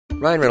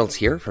Ryan Reynolds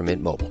here from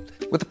Mint Mobile.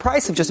 With the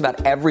price of just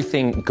about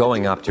everything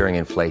going up during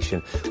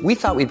inflation, we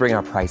thought we'd bring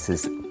our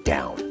prices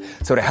down.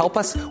 So to help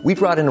us, we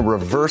brought in a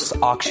reverse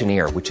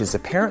auctioneer, which is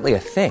apparently a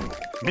thing.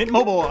 Mint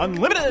Mobile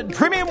Unlimited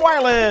Premium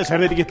Wireless. How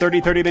to get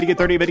 30, 30, bit to get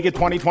 30, bit to get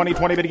 20, 20,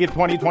 20, bit to get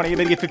 20, 20,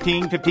 bit to get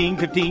 15, 15,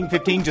 15,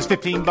 15, just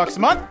 $15 a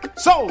month?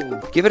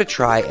 Sold! Give it a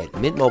try at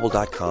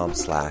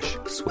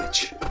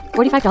mintmobile.com/switch.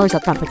 $45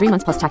 up front for 3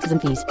 months plus taxes and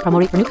fees. Promo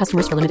rate for new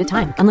customers for limited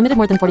time. Unlimited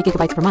more than 40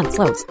 gigabytes per month.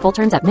 Slows full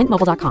terms at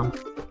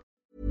mintmobile.com.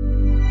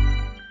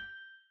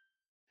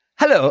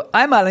 Hello,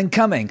 I'm Alan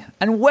Cumming,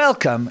 and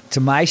welcome to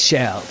My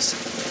Shelves.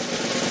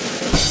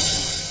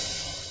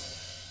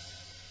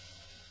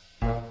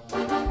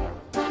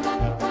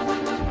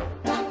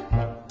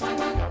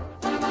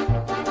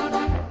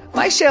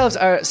 My shelves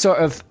are sort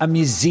of a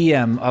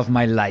museum of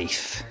my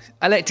life.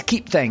 I like to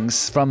keep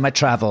things from my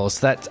travels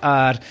that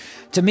are,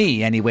 to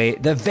me anyway,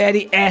 the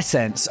very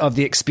essence of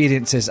the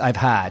experiences I've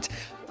had.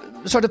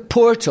 Sort of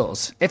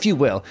portals, if you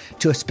will,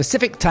 to a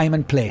specific time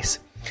and place.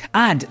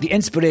 And the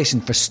inspiration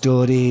for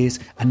stories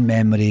and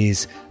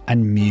memories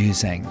and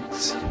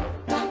musings.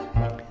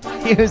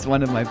 Here's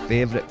one of my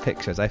favourite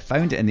pictures. I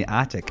found it in the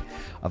attic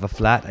of a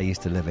flat I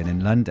used to live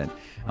in London.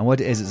 And what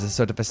it is a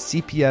sort of a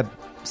sepia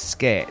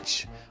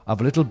sketch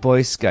of a little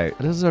Boy Scout,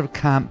 a little sort of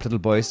camp little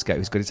Boy Scout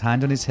who's got his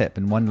hand on his hip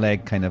and one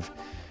leg kind of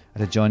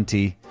at a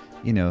jaunty,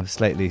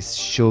 slightly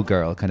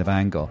showgirl kind of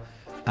angle.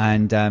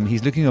 And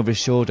he's looking over his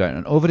shoulder,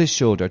 and over his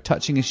shoulder,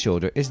 touching his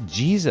shoulder, is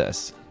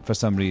Jesus for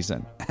some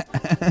reason.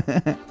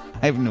 I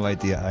have no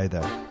idea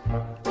either.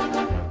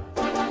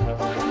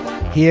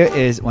 Here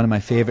is one of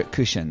my favourite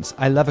cushions.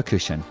 I love a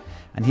cushion.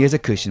 And here's a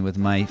cushion with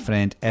my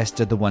friend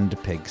Esther the Wonder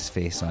Pig's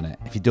face on it.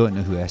 If you don't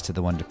know who Esther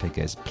the Wonder Pig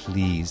is,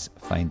 please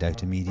find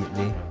out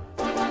immediately.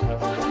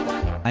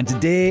 And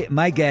today,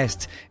 my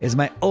guest is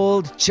my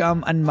old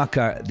chum and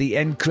mucker, the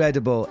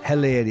incredible,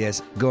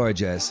 hilarious,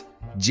 gorgeous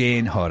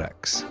Jane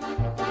Horrocks.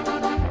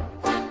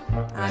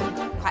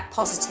 I'm quite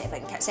positive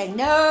and kept saying,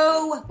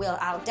 no,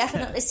 I'll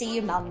definitely see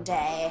you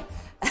Monday.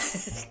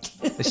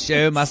 The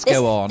show must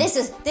go on.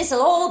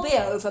 This'll all be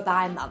over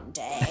by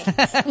Monday.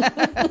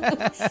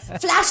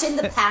 Flash in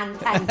the pan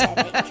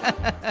pandemic.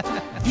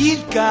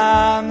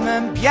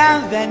 Welcome,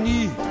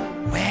 bienvenue,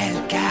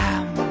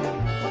 welcome.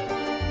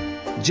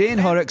 Jane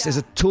Horrocks is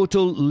a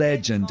total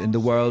legend in the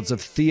worlds of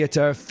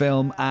theatre,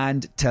 film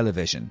and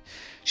television.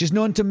 She's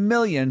known to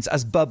millions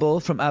as Bubble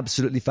from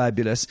Absolutely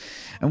Fabulous,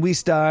 and we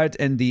starred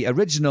in the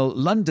original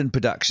London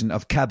production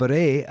of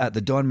Cabaret at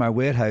the Donmar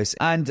Warehouse,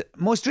 and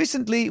most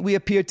recently we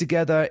appeared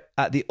together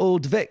at the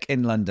Old Vic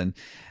in London,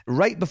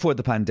 right before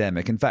the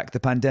pandemic. In fact,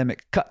 the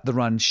pandemic cut the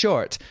run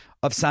short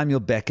of Samuel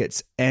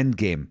Beckett's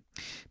Endgame.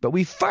 But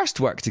we first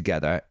worked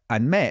together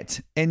and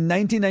met in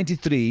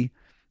 1993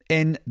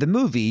 in the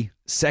movie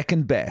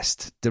Second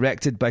Best,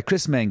 directed by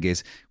Chris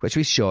Menges, which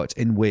we shot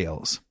in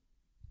Wales.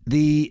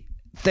 The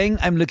thing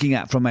I'm looking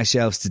at from my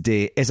shelves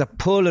today is a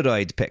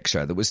Polaroid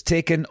picture that was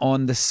taken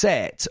on the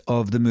set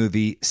of the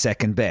movie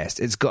Second Best.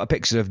 It's got a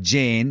picture of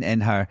Jane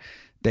in her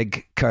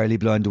big curly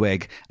blonde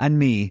wig and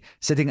me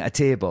sitting at a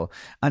table.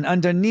 And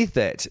underneath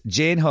it,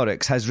 Jane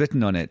Horrocks has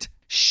written on it,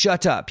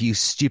 "Shut up, you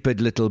stupid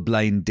little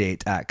blind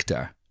date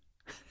actor."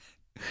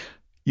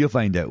 You'll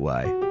find out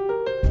why.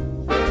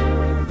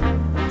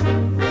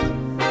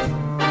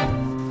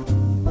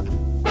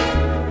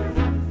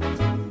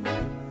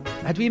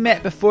 Had we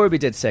met before we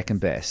did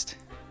Second Best?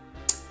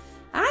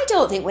 I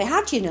don't think we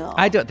had,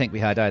 I don't think we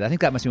had either. I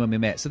think that must be when we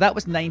met. So that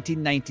was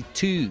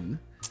 1992.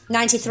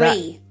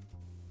 93.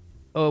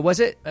 Was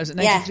it? Was it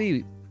 93?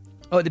 Yeah.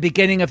 Oh, at the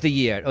beginning of the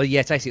year. Oh,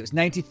 yes, I see. It was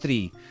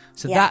 93.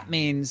 So that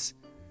means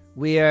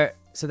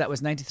so that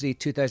was 93,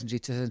 2003,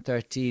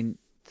 2013,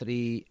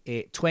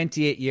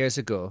 28 years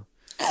ago.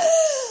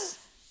 I've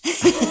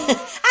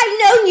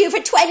known you for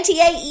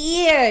 28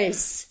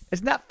 years.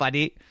 Isn't that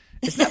funny?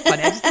 I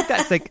just think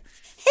that's like...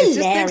 It's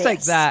just things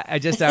like that are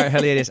just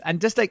hilarious.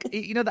 And just like,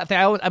 that thing,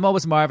 I'm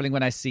always marveling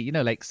when I see,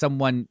 like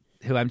someone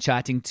who I'm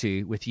chatting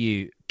to with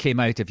you came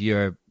out of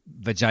your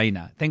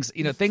vagina. Things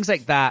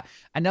like that.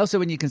 And also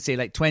when you can say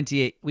like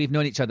 28, we've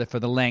known each other for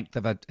the length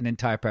of an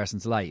entire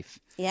person's life.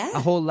 Yeah. A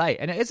whole life.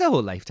 And it is a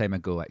whole lifetime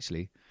ago,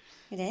 actually.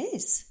 It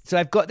is. So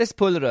I've got this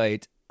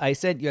Polaroid. I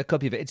sent you a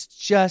copy of it. It's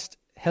just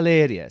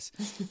hilarious.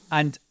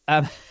 And...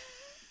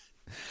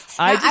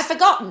 I've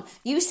forgotten.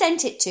 You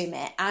sent it to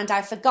me, and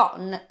I've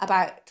forgotten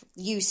about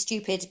you,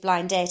 stupid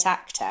blind date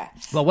actor.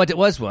 Well, what it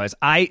was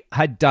I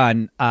had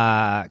done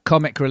a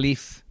comic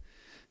relief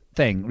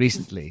thing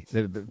recently.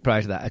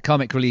 Prior to that, a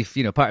comic relief,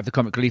 part of the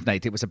comic relief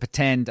night. It was a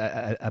pretend,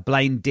 a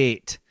blind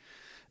date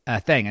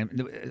thing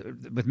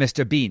with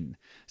Mr. Bean.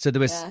 So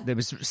there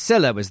was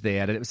Scylla was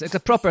there, and it was like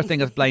a proper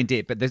thing of blind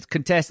date. But the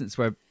contestants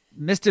were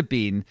Mr.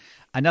 Bean,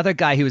 another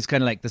guy who was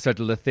kind of like the sort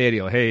of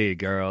Lothario, hey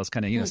girls,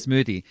 kind of,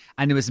 smoothie.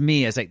 And it was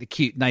me as like the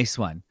cute, nice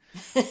one.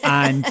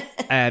 And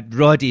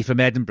Roddy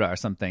from Edinburgh or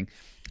something.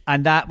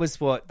 And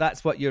that's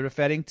what you're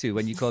referring to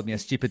when you called me a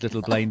stupid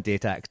little blind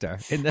date actor.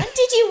 And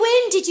did you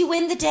win? Did you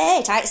win the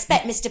date? I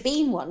expect Mr.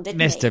 Bean won, didn't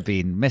he?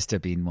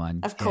 Mr. Bean won.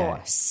 Of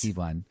course. Yeah, he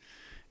won.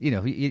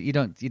 you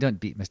don't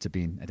beat Mr.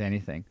 Bean at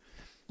anything.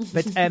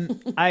 But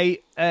I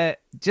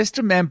just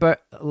remember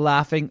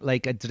laughing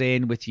like a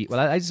drain with you. Well,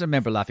 I just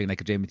remember laughing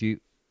like a drain with you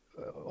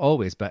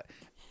always. But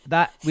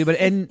that we were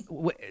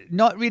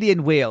not really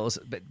in Wales,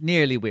 but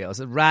nearly Wales.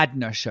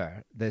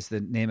 Radnorshire, that's the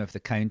name of the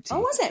county.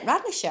 Oh, was it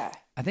Radnorshire?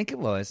 I think it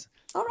was.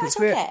 Oh, right,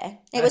 okay.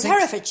 It was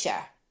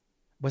Herefordshire.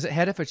 Was it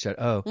Herefordshire?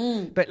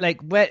 Oh, but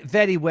like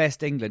very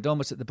West England,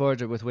 almost at the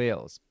border with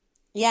Wales.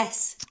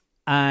 Yes.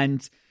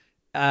 And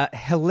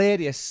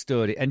hilarious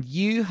story. And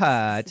you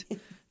had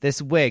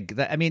this wig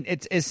that, I mean,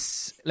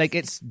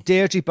 it's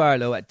Deirdre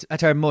Barlow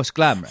at her most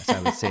glamorous,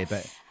 I would say.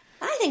 But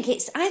I think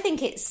it's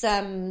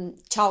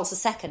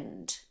Charles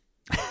II.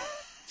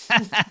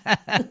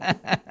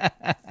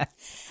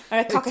 Or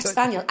a Cocker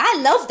Spaniel.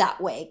 I love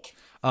that wig.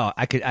 Oh,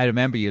 I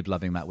remember you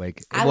loving that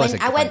wig. I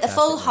went the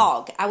full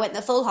hog.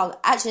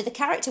 Actually, the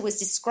character was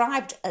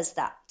described as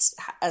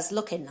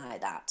looking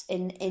like that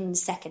in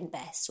Second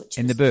Best, which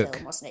in was the book,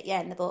 film, wasn't it?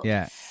 Yeah, in the book.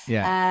 Yeah.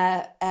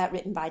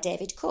 Written by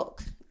David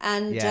Cook,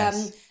 and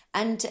yes.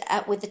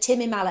 With the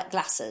Timmy Mallet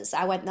glasses,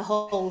 I went the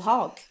whole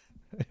hog.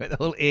 The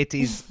whole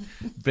 80s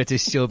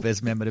British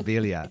showbiz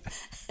memorabilia.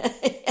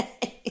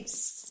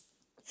 Yes.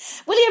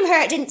 William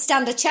Hurt didn't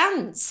stand a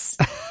chance.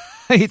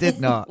 He did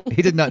not.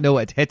 He did not know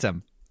what hit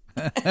him.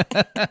 And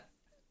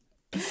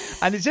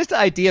it's just the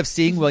idea of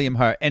seeing William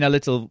Hurt in a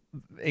little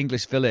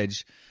English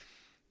village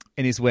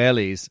in his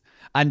wellies,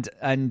 and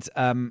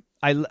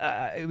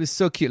it was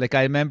so cute. Like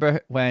I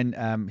remember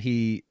when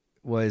he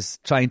was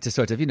trying to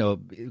sort of,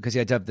 because he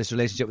had to have this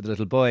relationship with the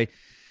little boy,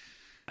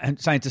 and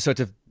trying to sort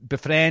of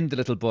befriend the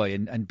little boy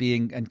and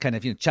kind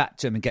of chat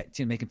to him and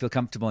make him feel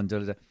comfortable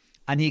and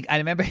I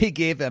remember he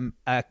gave him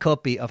a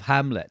copy of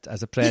Hamlet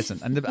as a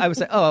present, and I was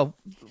like, "Oh,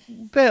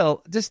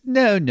 Bill, just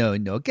no,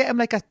 get him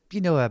like a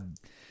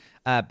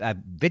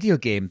video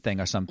game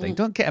thing or something.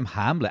 Don't get him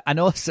Hamlet." And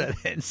also,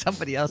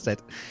 somebody else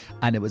said,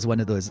 and it was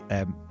one of those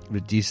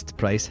reduced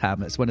price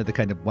Hamlets, one of the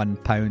kind of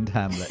 £1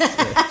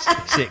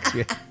 Hamlets,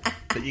 Shakespeare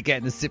that you get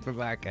in the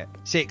supermarket.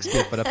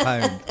 Shakespeare for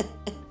 £1.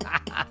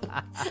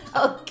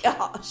 Oh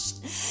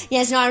gosh,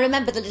 yes. No, I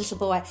remember the little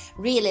boy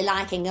really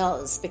liking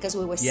us because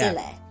we were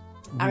silly.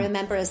 I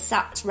remember us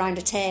sat round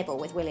a table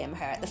with William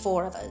Hurt, the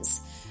four of us,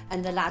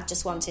 and the lad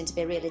just wanting to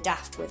be really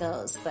daft with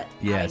us, but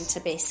having to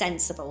be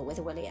sensible with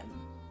William.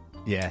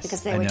 Yes,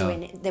 because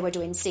they were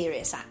doing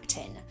serious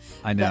acting.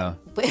 I know.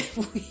 But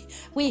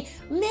we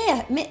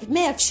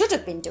should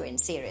have been doing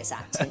serious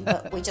acting,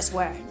 but we just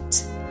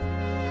weren't.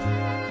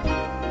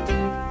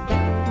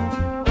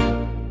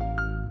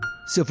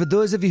 So for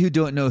those of you who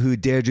don't know who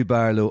Deirdre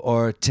Barlow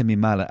or Timmy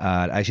Mallet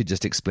are, I should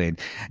just explain.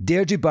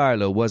 Deirdre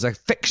Barlow was a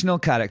fictional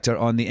character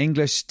on the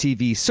English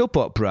TV soap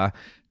opera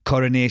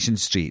Coronation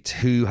Street,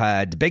 who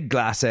had big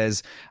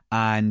glasses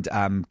and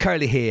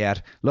curly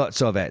hair,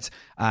 lots of it,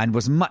 and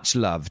was much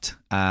loved,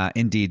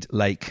 indeed,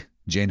 like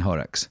Jane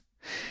Horrocks.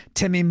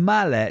 Timmy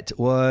Mallet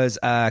was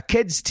a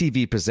kids'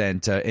 TV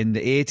presenter in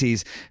the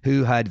 80s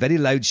who had very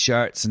loud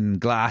shirts and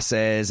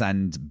glasses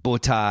and bow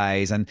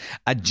ties and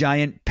a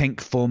giant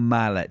pink foam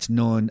mallet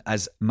known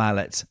as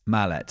Mallet's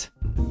Mallet.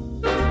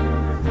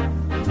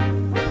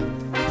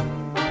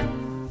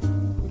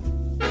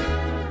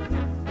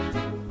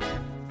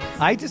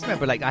 I just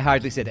remember, I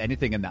hardly said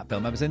anything in that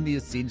film. I was in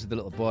these scenes with the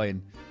little boy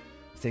and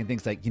saying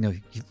things like,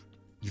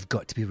 you've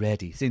got to be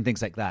ready, saying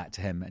things like that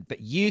to him. But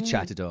you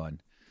chatted on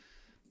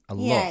a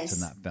lot in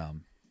that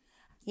film.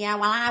 Yeah,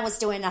 well, I was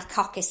doing a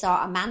cocky sort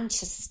of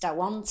Manchester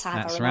one time.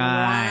 That's I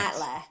remember right.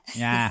 rightly.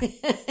 Yeah.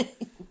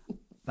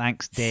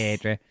 Thanks,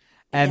 Deirdre.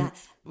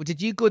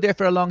 Did you go there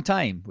for a long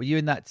time? Were you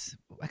in that?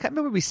 I can't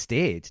remember where we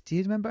stayed. Do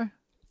you remember?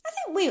 I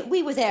think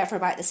we were there for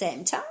about the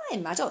same time.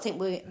 I don't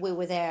think we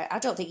were there. I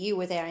don't think you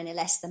were there any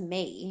less than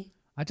me.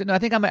 I don't know. I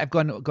think I might have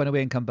gone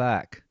away and come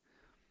back.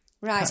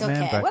 Right, okay.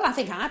 Remember. Well, I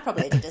think I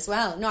probably did as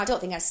well. No, I don't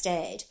think I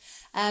stayed.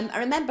 I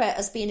remember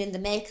us being in the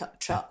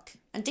makeup truck.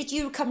 And did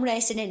you come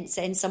racing in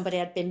saying somebody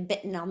had been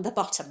bitten on the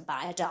bottom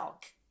by a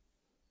dog?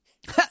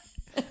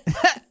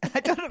 I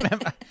don't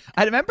remember.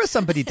 I remember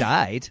somebody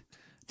died.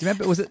 Do you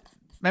remember?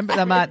 Remember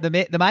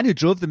the man who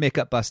drove the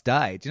makeup bus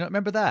died? Do you not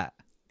remember that?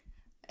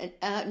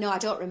 No, I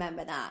don't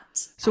remember that.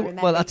 So,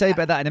 I'll tell you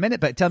about that in a minute.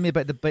 But tell me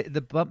about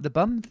the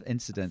bum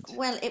incident.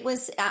 Well, it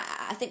was.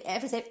 I think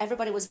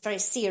everybody was very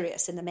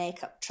serious in the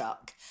makeup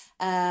truck,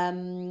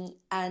 and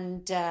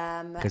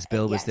because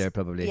Bill was there,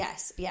 probably.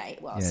 Yes, yeah,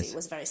 it was. Yes. It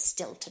was a very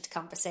stilted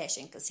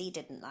conversation because he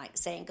didn't like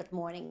saying good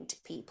morning to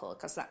people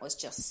because that was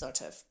just sort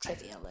of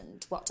trivial.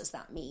 And what does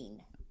that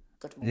mean?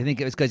 Good morning. Do you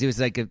think it was because he was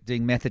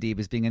doing method? He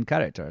was being in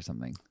character or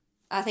something?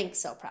 I think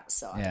so, perhaps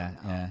so. I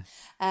don't know. Yeah.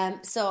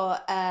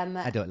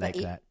 I don't like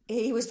that.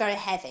 He was very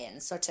heavy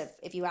and sort of,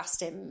 if you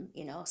asked him,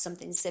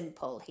 something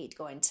simple, he'd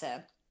go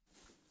into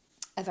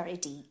a very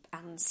deep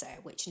answer,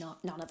 which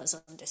none of us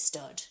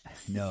understood.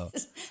 No.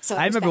 So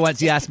I remember once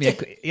he asked me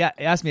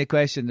a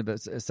question about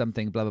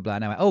something, blah, blah, blah,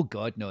 and I went, oh,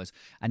 God knows.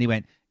 And he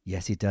went,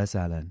 yes, he does,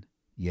 Alan.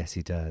 Yes,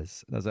 he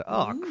does. And I was like,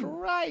 oh,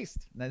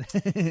 Christ.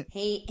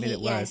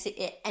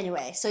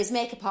 Anyway, so his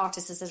makeup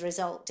artist, as a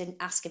result, didn't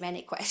ask him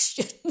any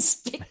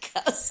questions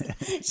because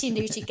she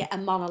knew she'd get a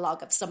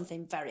monologue of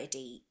something very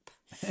deep.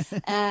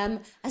 And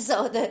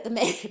so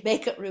the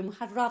makeup room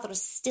had rather a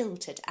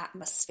stilted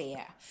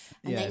atmosphere.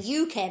 And then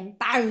you came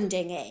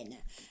bounding in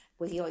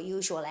with your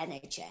usual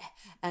energy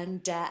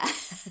and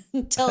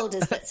told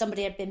us that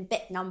somebody had been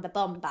bitten on the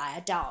bum by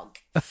a dog.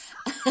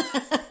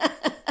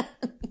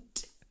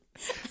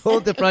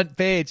 Hold the front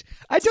page.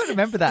 I don't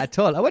remember that at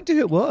all. I wonder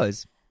who it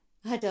was.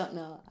 I don't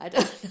know, but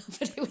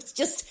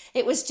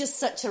it was just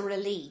such a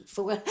relief.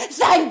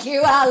 Thank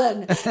you,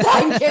 Alan.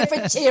 Thank you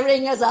for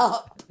cheering us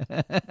up.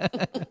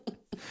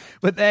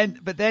 But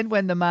then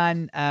when the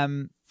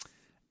man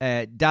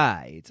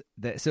died,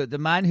 so the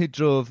man who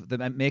drove the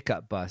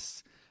makeup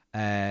bus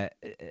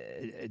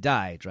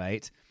died,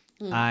 right?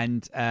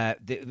 And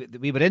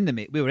we were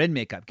in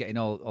makeup, getting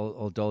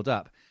all dolled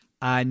up,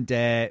 and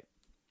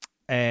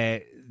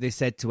they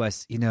said to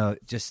us,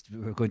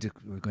 we're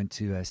going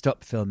to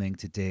stop filming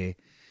today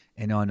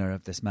in honor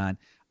of this man,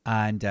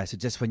 and so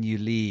just when you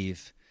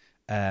leave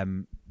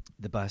the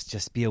bus,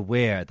 just be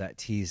aware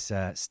that he's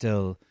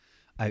still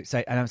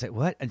outside. And I was like,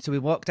 what? And so we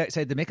walked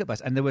outside the makeup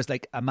bus, and there was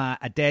like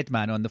a dead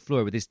man on the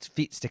floor with his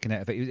feet sticking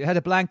out of it. He had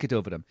a blanket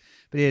over him,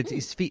 but he had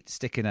his feet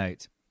sticking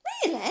out.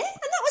 Really? And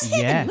that was him?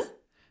 Yeah.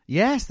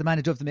 Yes, the man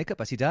who drove the makeup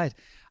bus, he died.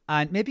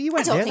 And maybe you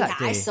weren't there that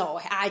day.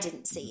 I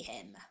didn't see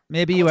him.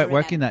 Maybe you weren't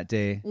working that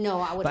day. No,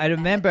 I wouldn't. But I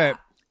remember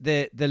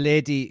the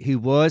lady who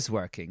was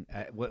working,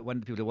 one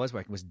of the people who was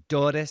working was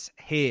Doris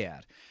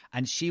Hare.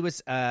 And she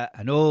was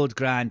an old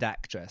grand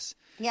actress.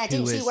 Yeah,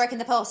 didn't she work in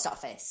the post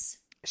office?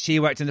 She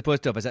worked in the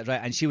post office, that's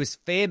right. And she was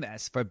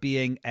famous for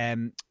being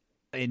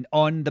in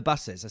On the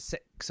Buses,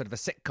 sort of a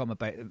sitcom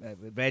about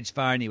Reg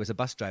Varney was a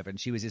bus driver and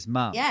she was his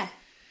mum. Yeah.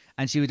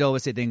 And she would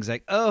always say things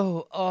like,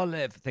 oh,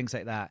 Olive, things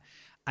like that.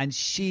 And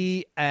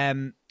she,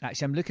 actually,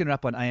 I'm looking her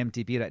up on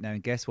IMDb right now,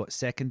 and guess what?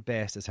 Second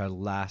best is her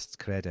last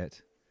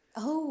credit.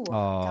 Oh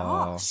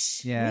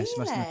gosh. Yeah,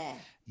 really?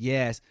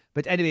 Yes.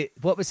 But anyway,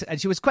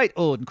 and she was quite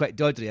old and quite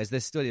doddery, as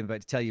this story I'm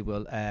about to tell you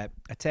will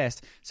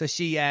attest. So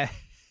she,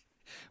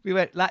 we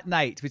went, that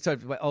night, we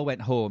sort of all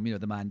went home,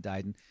 the man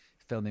died and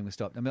filming was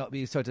stopped. And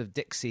we sort of,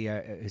 Dixie,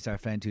 who's our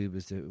friend who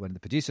was one of the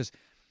producers,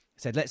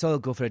 said, let's all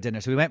go for a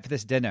dinner. So we went for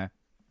this dinner.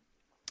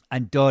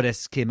 And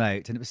Doris came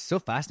out, and it was so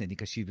fascinating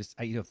because she was,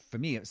 for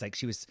me, it was like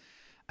she was.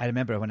 I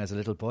remember when I was a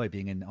little boy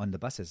being on the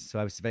buses, so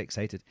I was very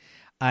excited.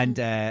 And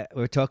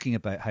we were talking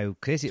about how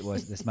crazy it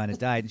was that this man had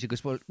died. And she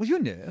goes, "Well,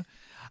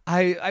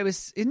 I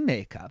was in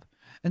makeup,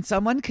 and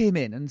someone came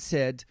in and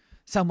said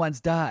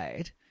someone's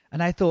died,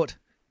 and I thought,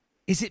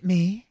 is it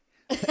me?"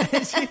 And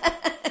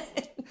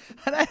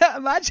I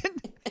imagine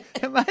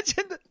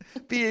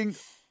being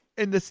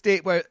in the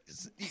state where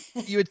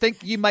you would think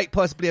you might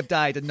possibly have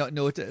died and not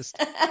noticed.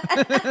 How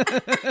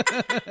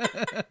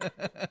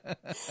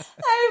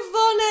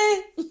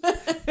funny.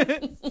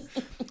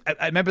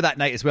 I remember that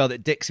night as well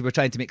that Dixie were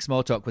trying to make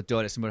small talk with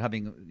Doris and we were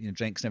having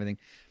drinks and everything.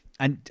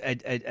 And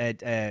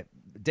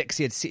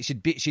Dixie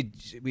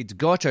we'd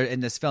got her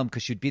in this film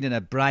because she'd been in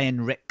a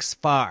Brian Rix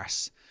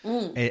farce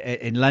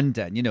in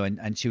London,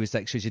 and she was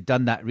like, she'd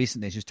done that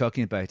recently. She was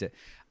talking about it.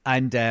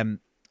 And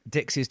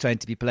Dixie's trying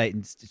to be polite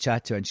and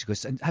chat to her, and she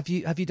goes, "And have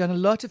you done a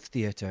lot of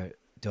theatre,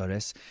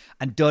 Doris?"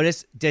 And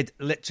Doris did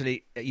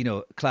literally,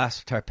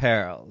 clasped her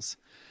pearls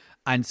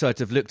and sort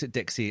of looked at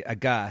Dixie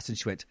aghast, and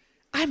she went,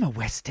 "I'm a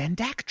West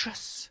End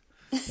actress,"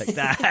 like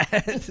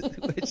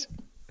that,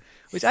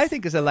 which I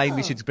think is a line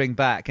we should bring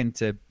back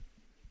into.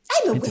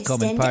 I'm a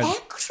West End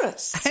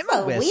actress. We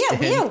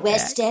are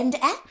West End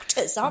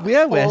actors, aren't we? We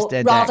are West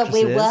End actresses.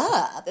 Rather, we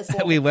were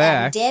before the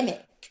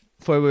pandemic.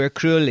 Before we were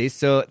Cruelly,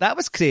 so that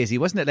was crazy,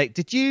 wasn't it? Like,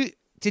 did you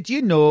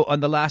know on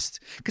the last?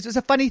 Because it was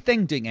a funny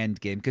thing doing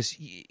Endgame, because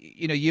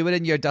you were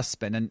in your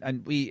dustbin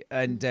and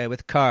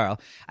with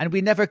Carl, and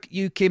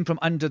you came from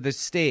under the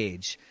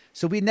stage,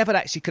 so we never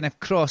actually kind of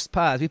crossed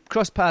paths. We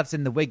crossed paths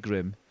in the wig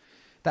room.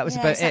 That was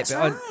about it.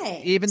 But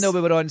right. Even though we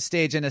were on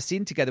stage in a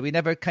scene together, we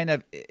never kind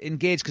of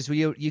engaged because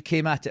you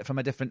came at it from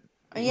a different.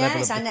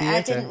 Yes, level of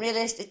I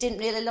didn't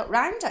really look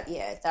round at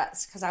you.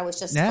 That's because I was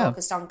just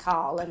focused on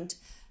Carl and.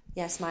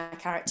 Yes, my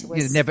character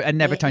was. Never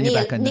turn your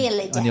back on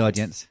the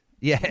audience.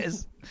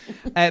 Yes,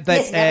 but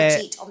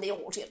never cheat on the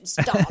audience,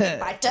 darling,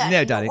 by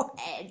turning your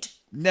head.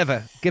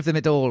 Never give them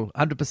it all,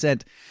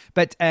 100%.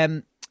 But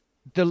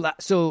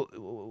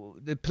so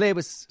the play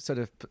was sort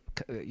of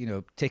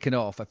taken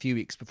off a few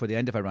weeks before the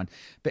end of our run.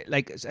 But and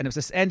it was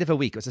the end of a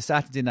week. It was a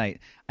Saturday night,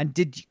 and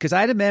because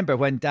I remember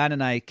when Dan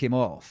and I came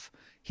off,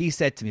 he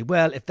said to me,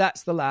 "Well, if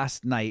that's the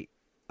last night,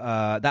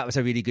 that was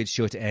a really good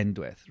show to end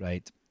with,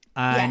 right?"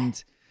 And.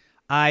 Yeah.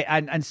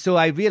 And so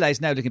I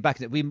realised now, looking back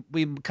at it, we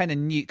kind of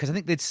knew, because I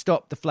think they'd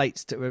stopped the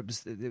flights.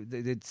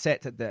 They'd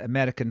set that the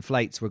American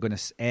flights were going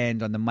to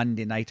end on the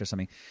Monday night or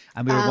something,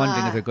 and we were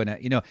wondering if we were going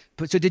to,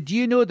 But so did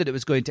you know that it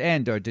was going to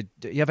end, or did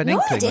you have an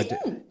inkling? No, I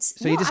didn't.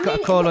 You just got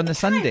a call on the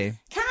Sunday.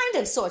 Kind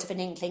of, sort of an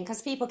inkling,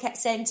 because people kept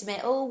saying to me,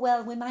 "Oh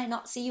well, we might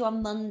not see you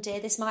on Monday.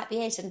 This might be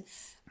it." And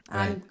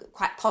I'm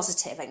quite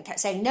positive and kept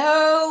saying,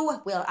 no,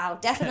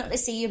 I'll definitely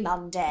see you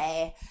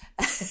Monday.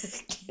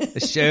 The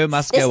show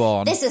must go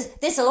on.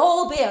 This'll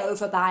all be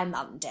over by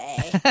Monday.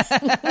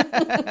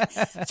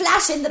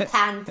 Flash in the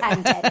pan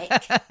pandemic.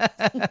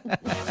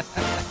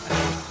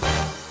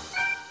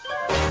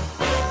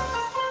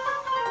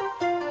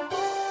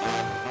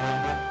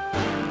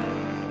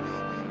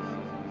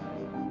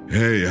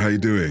 Hey, how you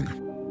doing?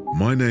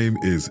 My name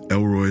is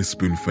Elroy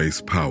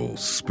Spoonface Powell,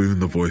 Spoon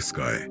the Voice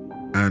Guy,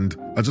 and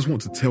I just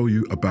want to tell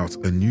you about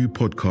a new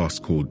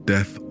podcast called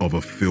Death of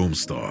a Film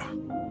Star.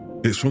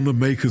 It's from the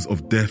makers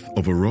of Death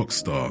of a Rock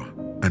Star,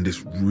 and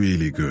it's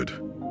really good.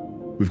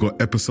 We've got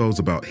episodes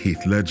about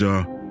Heath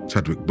Ledger,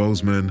 Chadwick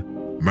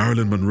Boseman,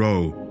 Marilyn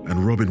Monroe,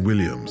 and Robin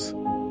Williams.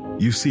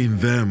 You've seen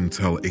them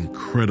tell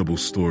incredible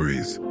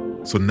stories,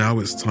 so now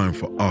it's time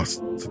for us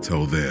to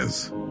tell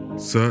theirs.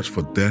 Search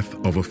for Death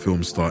of a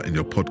Film Star in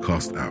your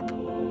podcast app.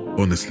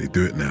 Honestly,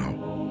 do it now.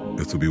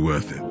 It'll be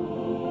worth it.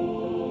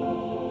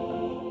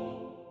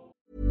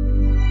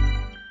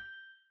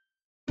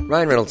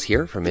 Ryan Reynolds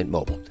here from Mint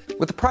Mobile.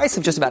 With the price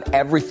of just about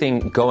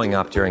everything going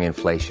up during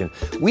inflation,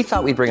 we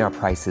thought we'd bring our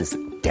prices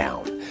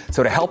down.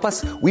 So to help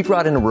us, we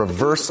brought in a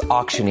reverse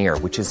auctioneer,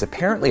 which is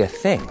apparently a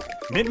thing.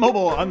 Mint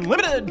Mobile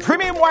Unlimited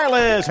Premium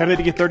Wireless. How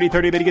to get 30,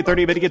 30, bit to get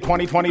 30, bit to get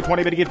 20, 20,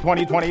 20, bit to get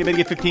 20, 20, bit to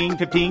get 15,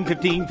 15,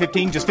 15,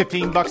 15, just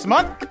 $15 a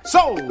month?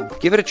 Sold!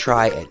 Give it a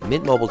try at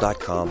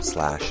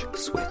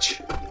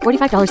mintmobile.com/switch.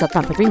 $45 up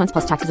front for 3 months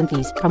plus taxes and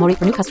fees. Promo rate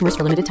for new customers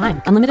for limited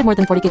time. Unlimited more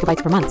than 40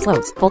 gigabytes per month.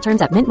 Slows full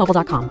terms at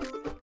mintmobile.com.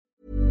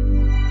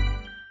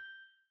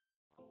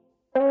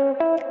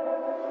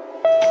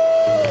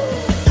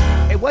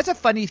 It was a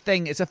funny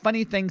thing. It's a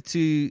funny thing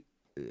to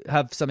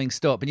have something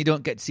stop and you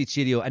don't get to see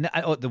Cheerio. And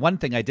the one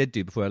thing I did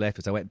do before I left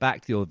was I went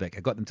back to the Old Vic. I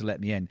got them to let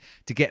me in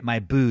to get my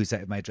booze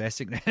out of my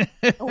dressing room.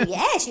 Oh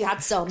yes, you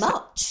had so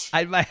much.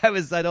 I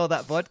had all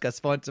that vodka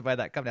sponsored by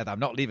that company. I thought, I'm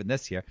not leaving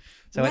this here.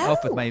 So I went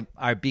off with my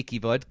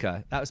Arbiki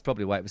vodka. That was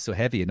probably why it was so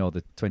heavy in all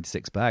the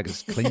 26 bags.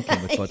 It was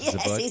clinking with bottles of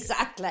vodka. Yes,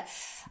 exactly.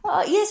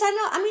 Oh, yes, I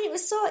know. I mean, it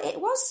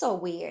was so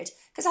weird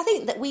because I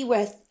think that we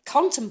were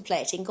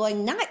contemplating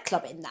going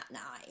nightclubbing that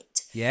night.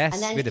 Yes,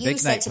 and then we had a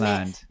big night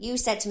planned. You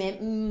said to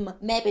me,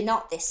 maybe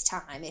not this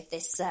time if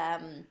this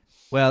it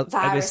was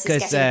virus is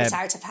getting a bit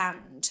out of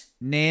hand.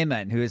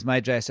 Naaman, who is my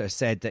dresser,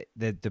 said that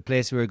the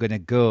place we were going to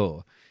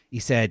go, he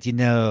said,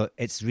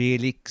 it's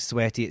really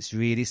sweaty, it's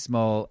really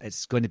small,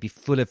 it's going to be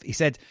full of, he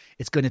said,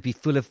 it's going to be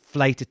full of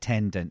flight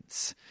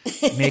attendants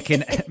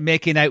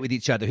making out with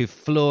each other who've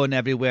flown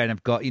everywhere and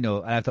have got, and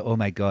I thought, oh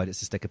my God, it's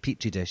just like a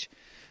petri dish.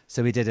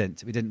 So we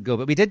didn't go,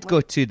 but we did go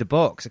to the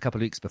Box a couple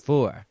of weeks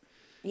before.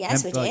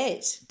 Yes, we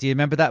did. Do you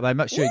remember that? But I'm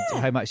not sure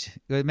how much.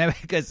 Remember,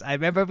 because I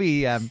remember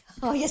we.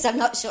 Oh yes, I'm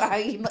not sure how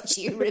much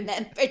you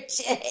remember,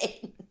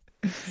 Jane.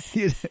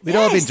 We'd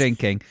all been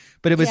drinking,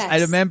 but it was. Yes. I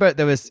remember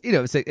there was.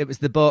 It was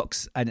the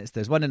Box, and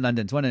there's one in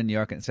London, there's one in New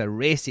York, and it's a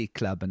racy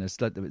club, and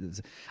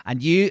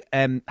and you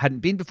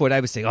hadn't been before, and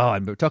I was saying,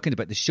 and we were talking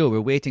about the show. We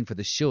were waiting for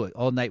the show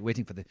all night,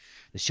 waiting for the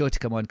show to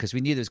come on because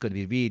we knew there was going to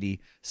be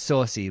really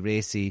saucy,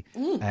 racy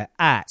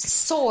acts,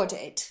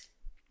 sordid.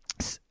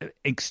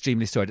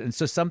 Extremely sordid. And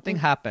so something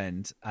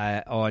happened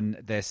on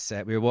this.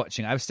 We were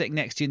watching. I was sitting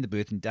next to you in the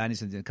booth, and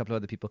Danny's and a couple of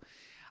other people.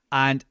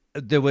 And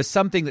there was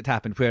something that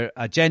happened where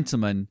a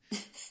gentleman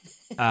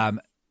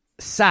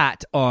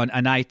sat on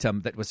an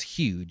item that was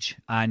huge,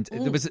 and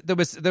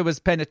there was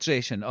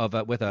penetration of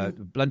with a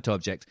blunt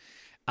object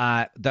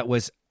that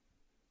was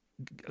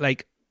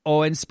like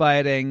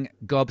awe-inspiring,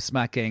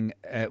 gobsmacking.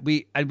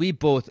 We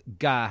both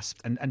gasped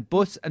and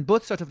both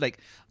sort of like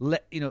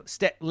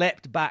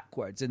leapt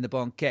backwards in the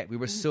banquette. We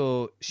were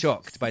so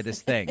shocked by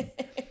this thing.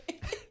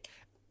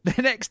 The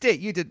next day,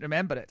 you didn't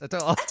remember it at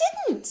all. I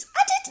didn't.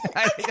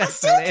 I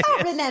still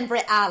can't remember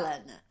it,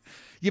 Alan.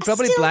 You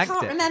probably blanked it. I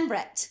still can't remember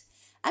it.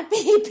 And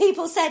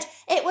people said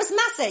it was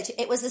massive.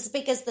 It was as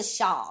big as the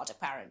Shard,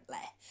 apparently.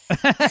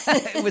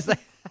 It was like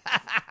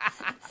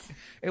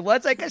it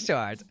was like a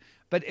shard.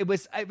 But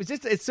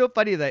it's so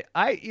funny that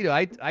I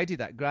do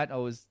that. Grant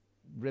always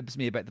ribs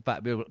me about the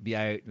fact we'll be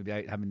out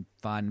having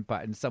fun,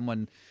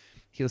 and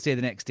he'll say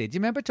the next day, do you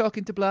remember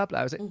talking to blah blah?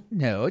 I was like,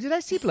 no, did I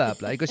see blah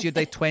blah? He goes, you had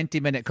like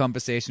 20-minute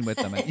conversation with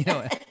them, and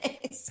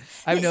it's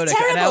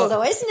terrible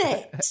though, isn't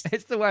it?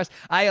 It's the worst.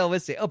 I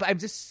always say, but I'm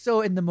just so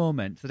in the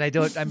moment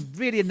that I'm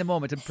really in the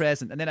moment and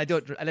present, and then I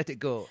let it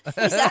go.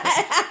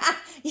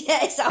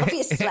 Yes,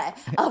 obviously.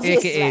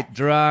 AKA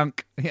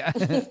drunk. Yeah.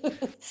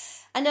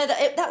 I know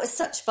that was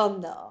such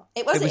fun though.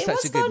 It was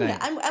fun,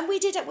 and we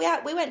did it.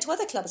 We went to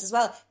other clubs as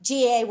well.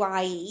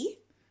 GAYE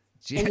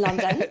in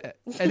London.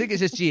 I think it's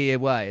just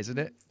GAY, isn't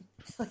it?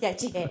 Oh yeah,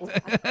 GAY.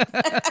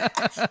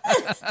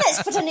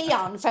 Let's put an E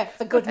on for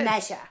good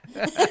measure.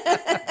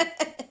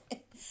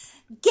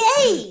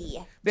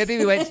 Gay. Maybe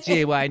we went to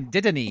GAY and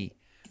did an E.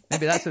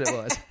 Maybe that's what it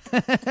was.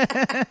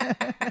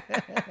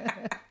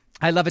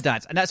 I love a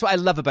dance, and that's what I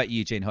love about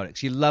you, Jane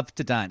Horrocks. You love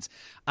to dance,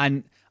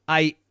 and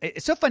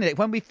it's so funny, like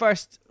when we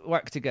first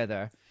worked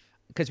together,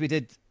 because we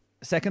did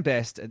second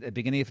best at the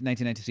beginning of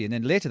 1993, and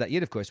then later that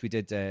year, of course, we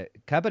did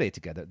Cabaret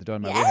together at the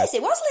Don Marley Yes, House.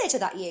 it was later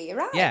that year. You're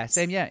right. Yeah,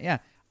 same. Yeah.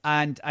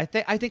 And I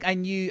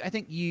knew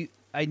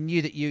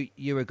that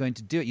you were going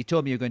to do it. You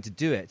told me you were going to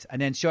do it,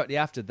 and then shortly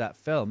after that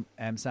film,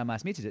 Sam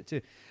asked me to do it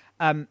too.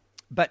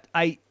 But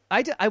I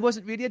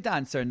wasn't really a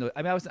dancer. No,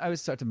 I mean, I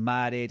was sort of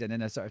married, and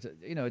then I sort of,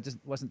 it just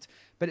wasn't.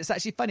 But it's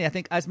actually funny. I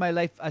think as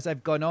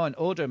I've gone on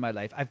older in my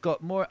life, I've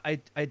got more. I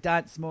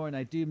dance more, and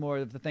I do more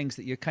of the things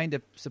that you're kind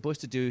of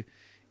supposed to do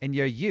in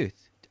your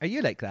youth. Are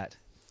you like that?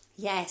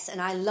 Yes,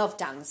 and I love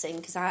dancing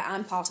because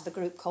I'm part of a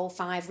group called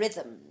Five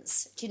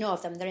Rhythms. Do you know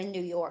of them? They're in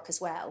New York as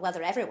well. Well,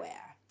 they're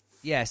everywhere.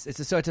 Yes, it's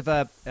a sort of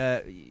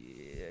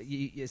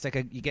it's like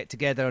you get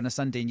together on a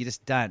Sunday and you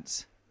just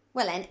dance.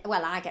 Well,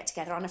 I get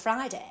together on a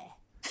Friday.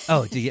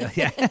 Oh, do you?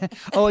 Yeah.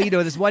 Oh,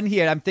 there's one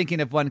here. I'm thinking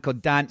of one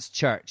called Dance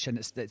Church, and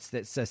it's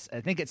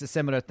I think it's a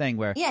similar thing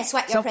where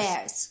Sweat Your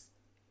Prayers.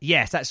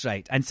 Yes, that's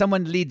right. And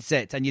someone leads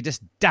it, and you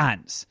just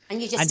dance.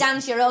 And you just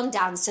dance your own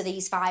dance to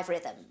these five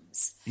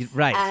rhythms.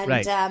 Right,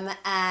 right.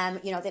 And,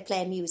 they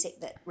play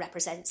music that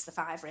represents the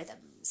five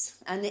rhythms.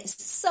 And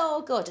it's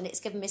so good, and it's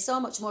given me so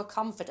much more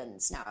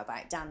confidence now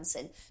about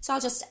dancing. So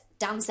I'll just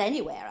dance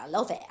anywhere. I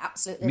love it,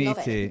 absolutely love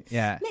it. Me too,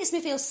 yeah. It makes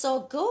me feel so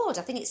good.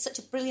 I think it's such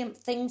a brilliant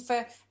thing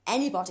for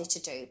anybody to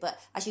do. But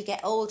as you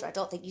get older, I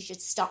don't think you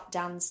should stop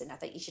dancing. I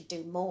think you should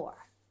do more.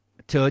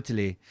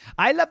 Totally.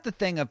 I love the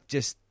thing of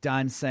just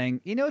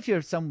dancing. If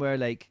you're somewhere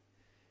like,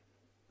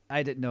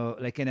 I don't know,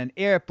 like in an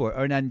airport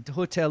or in a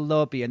hotel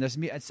lobby and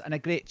and a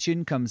great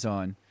tune comes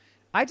on,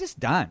 I just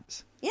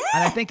dance. Yeah.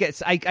 And I think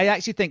I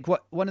actually think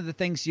one of the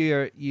things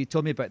you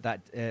told me about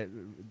that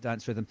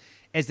dance rhythm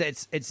is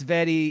that it's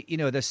very,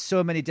 there's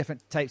so many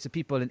different types of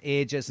people and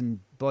ages and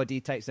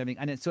body types and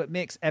everything. And so it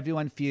makes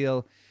everyone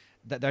feel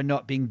that they're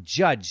not being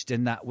judged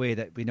in that way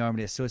that we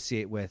normally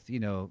associate with,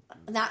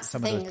 that's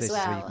some the of thing those places as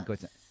well. where you can go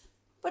to.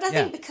 But I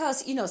think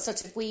because,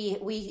 sort of we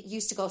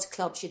used to go to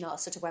clubs,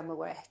 sort of when we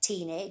were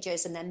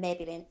teenagers and then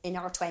maybe in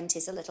our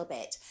 20s a little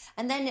bit.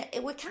 And then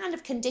we're kind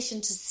of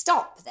conditioned to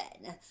stop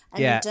then.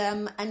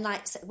 And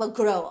like, well,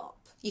 grow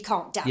up. You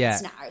can't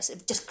dance now, so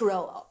just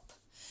grow up.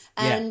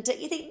 And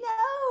you think,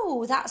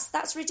 no,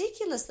 that's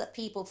ridiculous that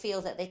people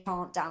feel that they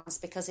can't dance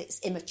because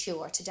it's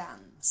immature to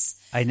dance.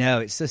 I know,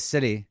 it's so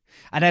silly.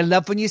 And I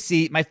love when you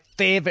see, my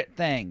favourite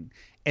thing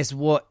is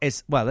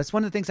that's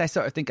one of the things I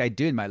sort of think I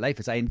do in my life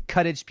is I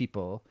encourage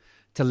people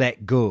to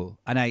let go,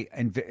 and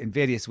in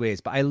various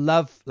ways. But I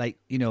love, like,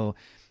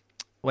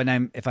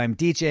 when if I'm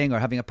DJing or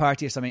having a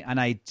party or something, and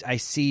I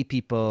see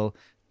people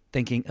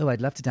thinking, oh, I'd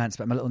love to dance,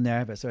 but I'm a little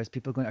nervous. Or are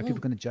people going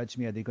to judge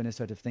me? Are they going to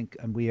sort of think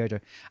I'm weird?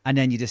 And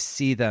then you just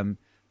see them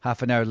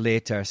half an hour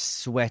later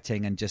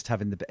sweating and just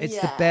having it's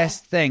the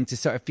best thing to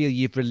sort of feel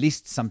you've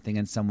released something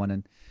in someone,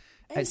 and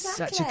it's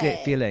such a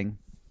great feeling.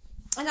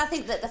 And I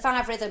think that the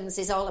Five Rhythms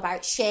is all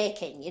about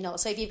shaking,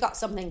 so if you've got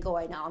something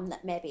going on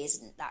that maybe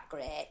isn't that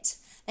great,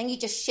 then you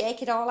just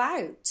shake it all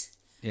out.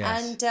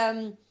 Yes.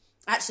 And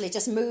actually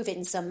just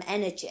moving some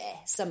energy,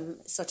 some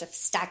sort of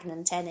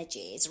stagnant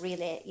energy is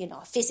really,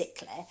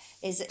 physically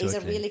is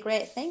a really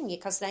great thing,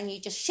 because then you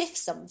just shift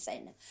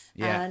something.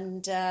 Yeah.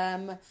 And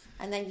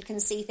then you can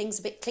see things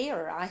a bit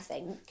clearer, I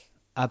think.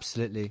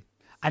 Absolutely.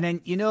 And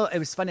then, it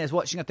was funny, I was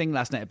watching a thing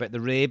last night about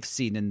the rave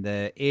scene in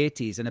the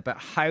 80s and about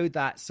how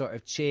that sort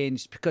of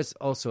changed because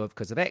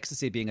of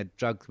ecstasy being a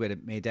drug where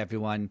it made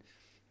everyone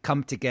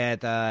come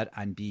together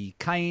and be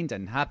kind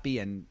and happy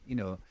and,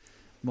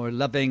 more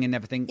loving and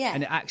everything. Yeah.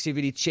 And it actually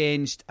really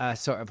changed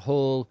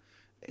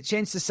it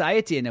changed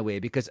society in a way,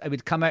 because I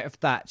would come out of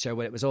Thatcher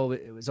where it was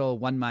all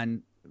one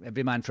man,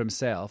 every man for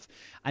himself.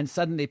 And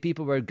suddenly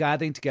people were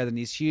gathering together in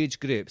these huge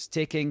groups,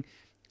 taking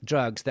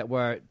drugs that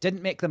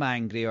didn't make them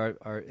angry or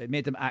it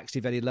made them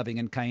actually very loving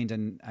and kind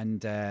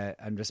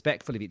and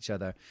respectful of each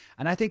other.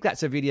 And I think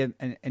that's a really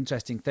an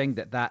interesting thing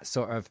that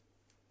sort of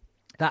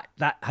that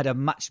had a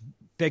much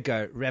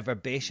bigger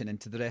reverberation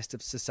into the rest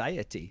of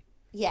society.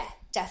 Yeah,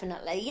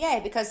 definitely. Yeah,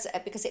 because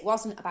it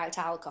wasn't about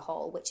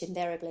alcohol, which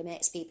invariably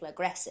makes people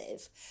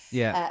aggressive.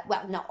 Yeah.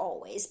 Well, not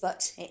always,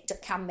 but it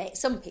can make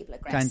some people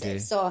aggressive. Can do.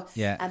 So,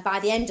 yeah. And by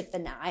the end of the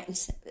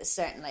night,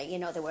 certainly,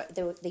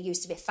 there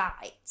used to be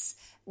fights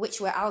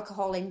which were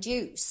alcohol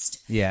induced.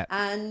 Yeah.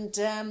 And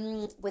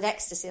with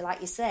ecstasy,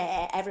 like you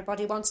say,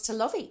 everybody wanted to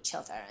love each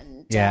other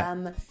and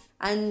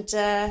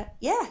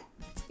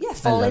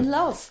fall in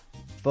love.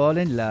 Fall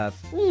in love.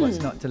 What's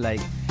not to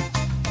like?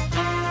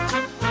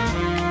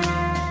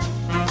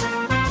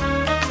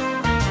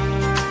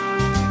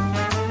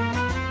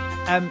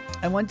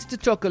 I wanted to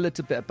talk a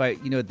little bit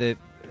about, the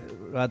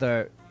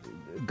rather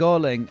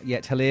galling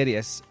yet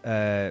hilarious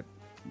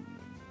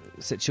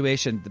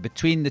situation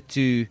between the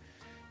two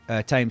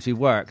times we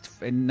worked.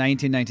 In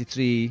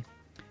 1993,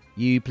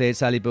 you played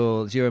Sally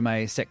Bowles. You were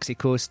my sexy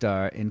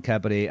co-star in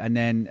Cabaret, and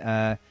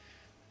then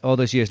all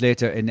those years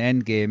later in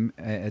Endgame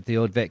at the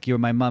Old Vic, you were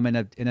my mum in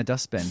a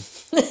dustbin.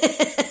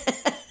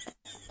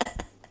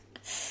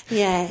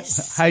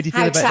 Yes. How do you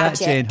feel about tragic.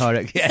 that, Jane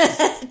Horrocks?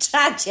 Yes.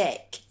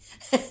 Tragic.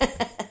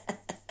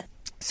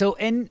 So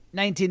in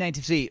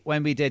 1993,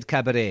 when we did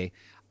Cabaret,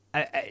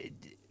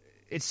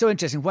 it's so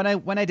interesting.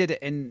 When I did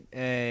it in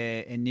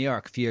New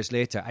York a few years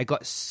later, I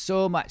got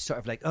so much sort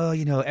of like, oh,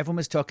 you know, everyone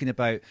was talking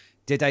about,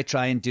 did I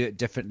try and do it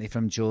differently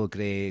from Joel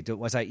Grey?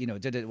 Was I, you know,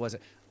 was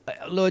it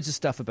loads of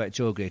stuff about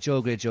Joel Grey.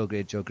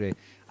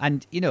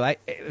 And, you know,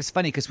 it was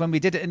funny because when we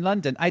did it in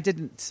London, I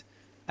didn't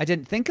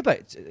think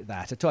about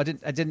that at all.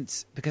 I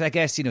didn't, because I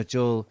guess, you know,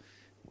 Joel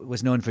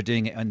was known for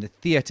doing it on the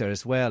theatre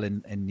as well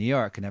in New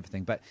York and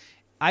everything. But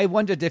I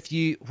wondered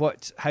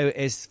how it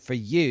was for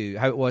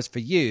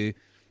you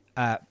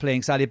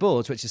playing Sally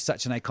Bowles, which is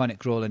such an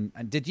iconic role.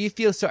 And did you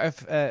feel sort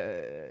of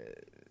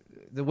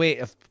the weight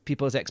of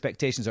people's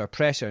expectations or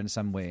pressure in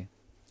some way?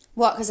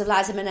 What, because of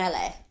Liza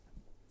Minnelli?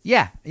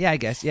 Yeah, I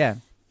guess, yeah.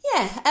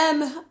 Yeah,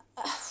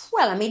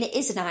 well, I mean, it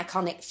is an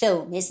iconic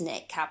film, isn't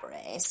it,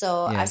 Cabaret?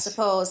 So yes. I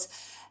suppose,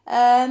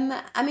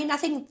 I mean, I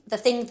think the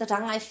thing that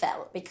I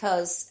felt,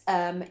 because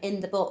in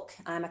the book,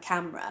 I'm a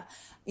Camera,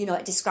 you know,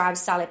 it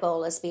describes Sally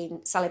Bowles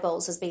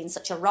as being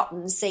such a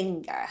rotten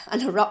singer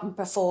and a rotten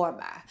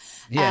performer.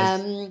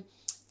 Yes.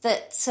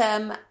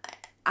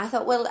 I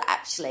thought, well,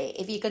 actually,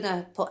 if you're going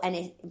to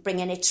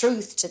bring any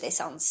truth to this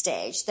on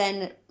stage,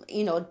 then,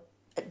 you know,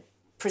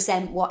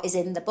 present what is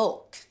in the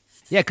book.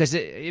 Yeah, because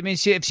I mean,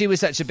 if she was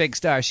such a big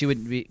star, she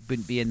wouldn't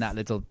be in that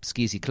little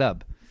skeezy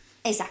club.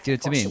 Exactly.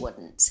 Of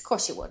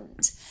course you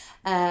wouldn't.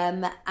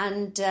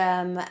 And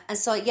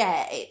so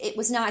yeah, it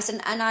was nice,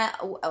 and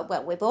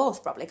we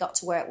both probably got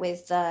to work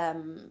with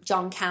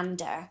John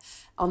Kander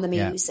on the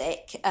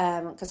music,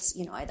 because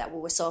you know that we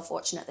were so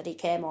fortunate that he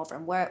came over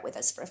and worked with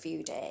us for a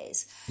few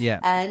days. Yeah,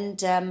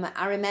 and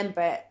I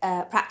remember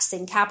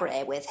practicing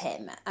Cabaret with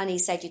him, and he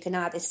said you can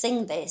either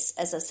sing this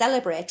as a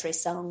celebratory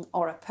song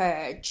or a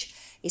purge.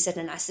 He said,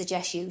 and I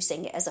suggest you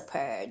sing it as a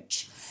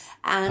purge.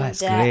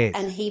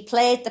 And he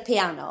played the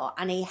piano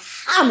and he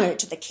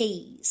hammered the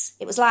keys.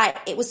 It was like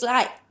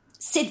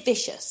Sid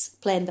Vicious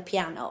playing the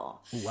piano.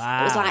 Wow.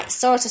 It was like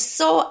sort of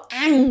so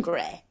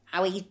angry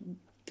how he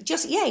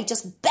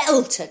just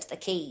belted the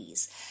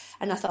keys.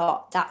 And I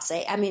thought, that's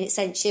it. I mean, it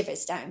sent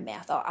shivers down me.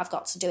 I thought, I've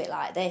got to do it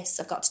like this.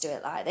 It's got to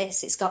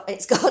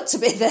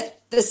be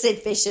the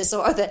Sid Vicious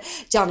or the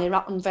Johnny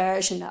Rotten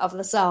version of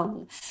the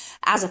song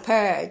as a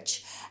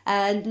purge.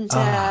 And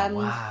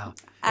wow.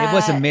 It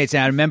was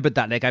amazing. I remembered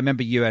that. Like, I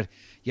remember your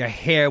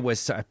hair was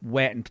sort of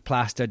wet and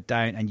plastered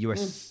down, and you were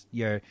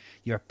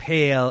you're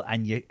pale,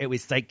 and it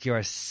was like you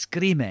were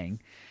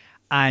screaming,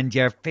 and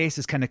your face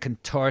was kind of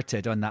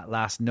contorted on that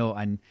last note,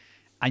 and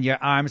your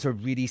arms were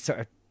really sort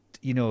of,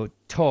 you know,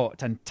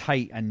 taut and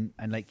tight, and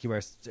like you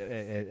were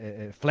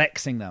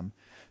flexing them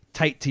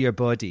tight to your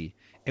body.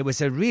 It was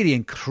a really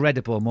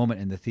incredible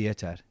moment in the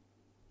theatre.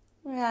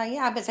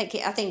 Yeah, I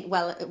think.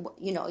 Well,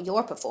 you know,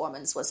 your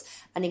performance was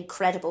an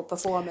incredible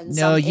performance.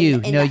 No,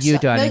 you,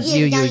 darling. No,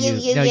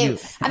 you.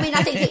 I mean,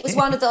 I think it was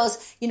one of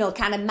those, you know,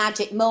 kind of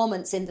magic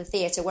moments in the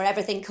theatre where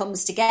everything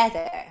comes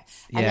together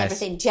and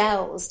everything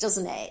gels,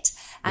 doesn't it?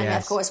 And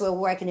of course, we were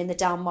working in the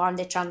Dalmore, and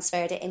they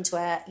transferred it into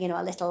a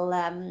little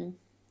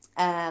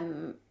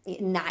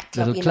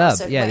nightclub, little club,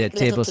 little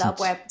tables club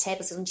where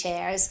tables and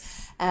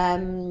chairs.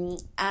 And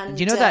do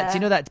you know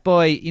that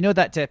boy? You know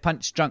that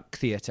Punch Drunk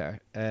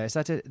Theatre? Is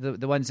that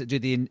the ones that do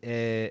the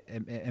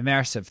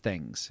immersive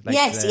things? Like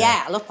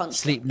I love Punch.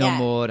 Sleep No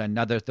More and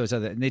those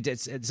other. And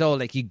it's all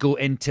like you go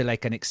into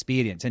like an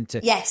experience into.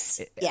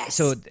 Yes.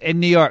 So in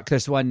New York,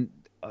 there's one.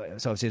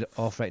 It's obviously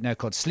off right now,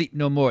 called Sleep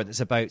No More,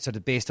 that's about sort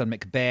of based on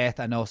Macbeth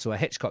and also a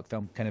Hitchcock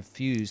film kind of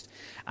fused.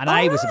 And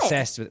I was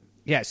obsessed with it.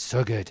 Yeah, it's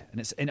so good. And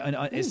it's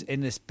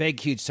in this big,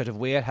 huge sort of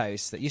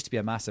warehouse that used to be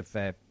a massive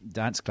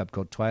dance club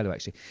called Twilo,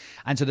 actually.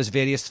 And so there's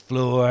various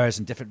floors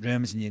and different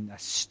rooms, and you're in a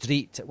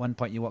street at one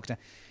point you walk down.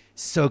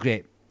 So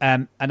great.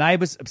 And I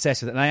was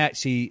obsessed with it, and I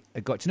actually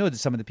got to know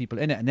some of the people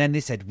in it. And then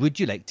they said, would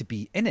you like to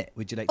be in it?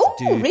 Would you like to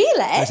do... really?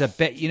 There's a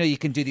bit, you know, you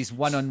can do these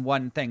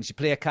one-on-one things. You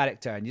play a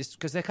character, and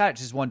because the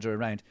characters just wander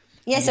around.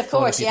 Yes, of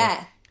course,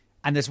 yeah.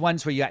 And there's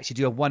ones where you actually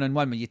do a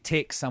one-on-one where you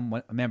take a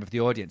member of the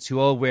audience who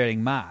are all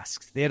wearing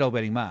masks. They're all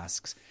wearing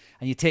masks.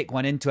 And you take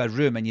one into a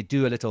room and you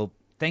do a little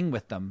thing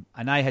with them.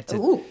 And I had to...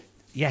 Ooh.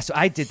 Yeah, so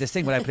I did this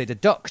thing where I played a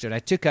doctor, and I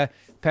took a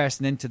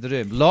person into the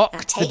room,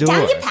 locked the door.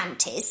 Take down your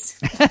panties.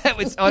 It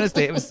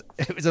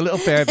was a little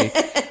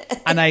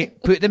pervy. And I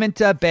put them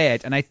into a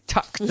bed and I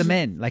tucked them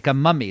in like a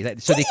mummy,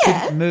 so they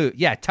couldn't move.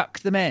 Yeah,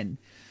 tucked them in.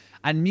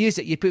 And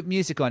music, you put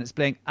music on, it's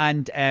playing.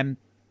 And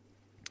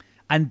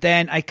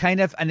then I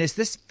and it's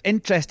this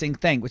interesting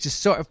thing, which is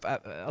sort of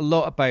a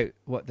lot about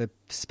what the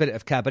spirit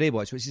of Cabaret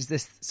was, which is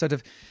this sort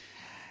of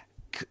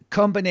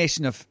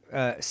combination of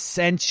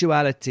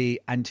sensuality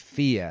and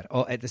fear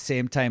all at the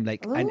same time, and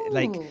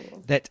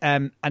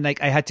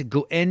I had to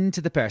go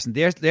into the person.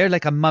 They're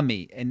like a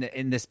mummy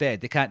in this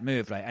bed. They can't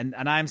move, right? And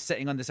I'm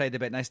sitting on the side of the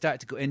bed, and I started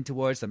to go in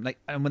towards them.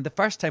 And when the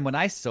first time when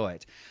I saw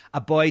it,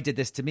 a boy did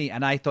this to me,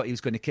 and I thought he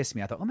was going to kiss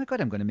me. I thought, oh my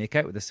God, I'm going to make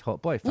out with this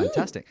hot boy.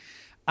 Fantastic.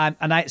 But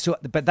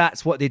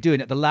that's what they do.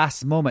 And at the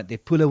last moment, they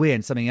pull away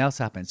and something else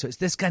happens. So it's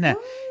this kind of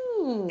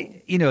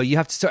you know, you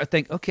have to sort of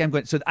think, okay, I'm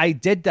going. So I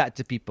did that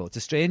to people, to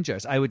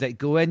strangers. I would like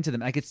go into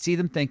them. I could see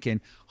them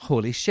thinking,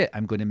 holy shit,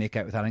 I'm going to make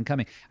out with Alan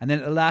Cumming. And then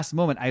at the last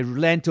moment, I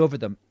leant over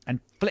them and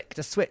flicked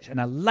a switch, and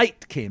a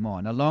light came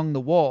on along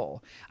the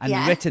wall,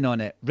 and written on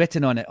it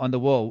on the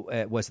wall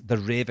was "The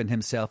Raven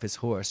himself is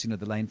hoarse." You know,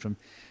 the line from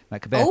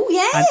Macbeth. Oh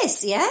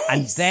yes, yes.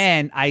 And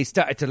then I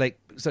started to like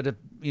sort of,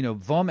 you know,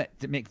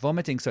 make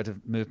vomiting sort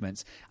of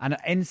movements. And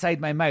inside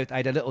my mouth, I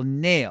had a little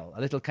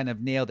kind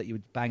of nail that you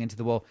would bang into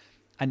the wall.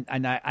 And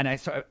I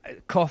sort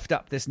of coughed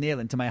up this nail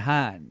into my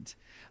hand,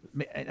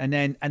 and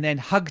then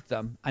hugged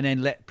them, and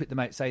then put them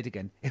outside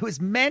again. It was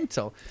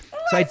mental.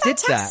 So I did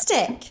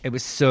that. It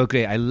was so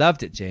great. I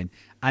loved it, Jane.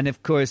 And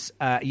of course,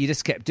 you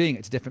just kept doing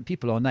it to different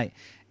people all night.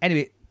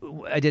 Anyway,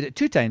 I did it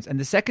 2 times, and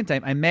the second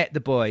time I met the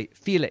boy,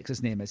 Felix,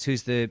 his name is,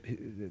 who's the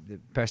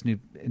person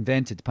who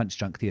invented Punch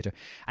Drunk Theatre.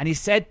 And he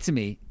said to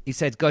me,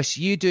 "Gosh,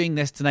 you doing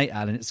this tonight,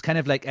 Alan? It's kind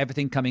of like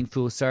everything coming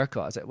full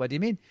circle." I was like, "What do you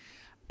mean?"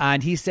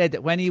 And he said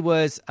that when he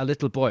was a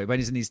little boy, when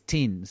he was in his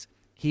teens,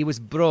 he was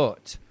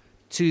brought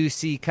to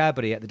see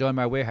cabaret at the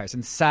Donmar Warehouse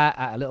and sat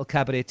at a little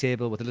cabaret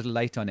table with a little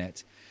light on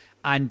it.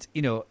 And,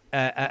 you know,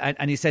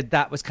 and he said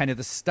that was kind of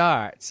the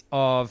start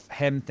of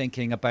him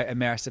thinking about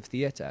immersive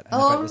theatre.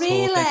 Oh,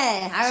 really?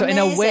 How so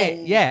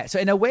amazing.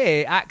 In a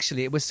way,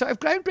 actually, it was sort of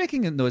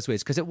groundbreaking in those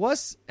ways, because it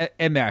was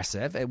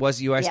immersive. It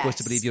was, you are supposed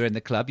to believe you're in the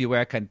club. You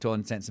were kind of to all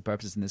intents and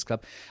purposes in this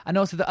club. And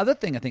also the other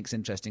thing I think is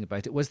interesting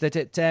about it was that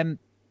it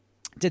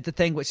did the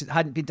thing which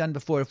hadn't been done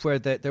before, where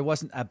there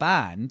wasn't a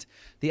band.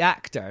 The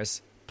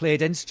actors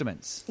played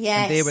instruments.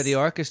 Yes. And they were the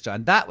orchestra.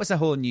 And that was a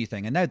whole new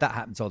thing. And now that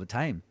happens all the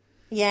time.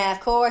 Yeah, of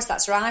course,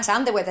 that's right.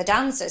 And they were the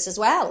dancers as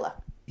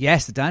well.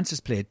 Yes, the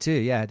dancers played too.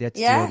 Yeah, they had to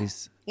do all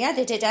these. Yeah,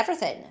 they did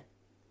everything.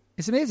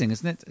 It's amazing,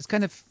 isn't it?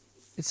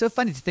 It's so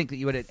funny to think that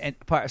you were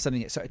part of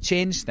something that sort of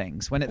changed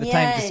things, when at the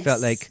time it just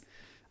felt like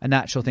a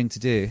natural thing to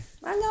do.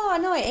 I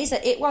know.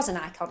 It was an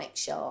iconic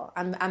show.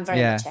 I'm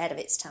very much ahead of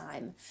its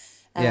time.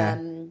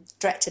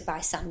 Directed by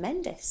Sam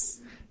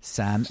Mendes.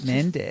 Sam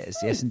Mendes,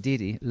 yes,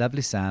 indeedy.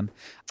 Lovely Sam.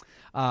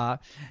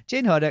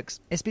 Jane Horrocks,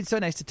 it's been so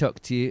nice to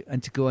talk to you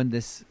and to go on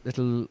this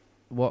little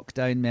walk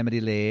down memory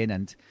lane,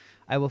 and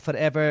I will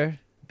forever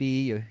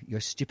be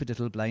your stupid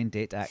little blind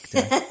date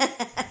actor.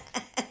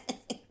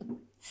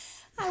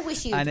 I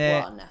wish you'd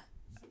won.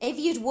 If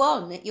you'd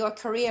won, your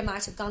career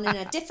might have gone in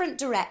a different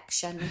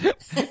direction.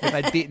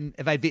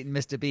 if I'd beaten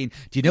Mr. Bean.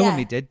 Do you know when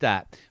we did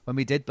that? When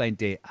we did Blind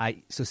Date,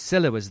 so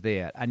Scylla was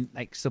there, and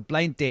like, so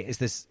Blind Date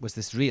was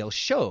this real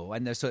show,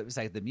 and so it was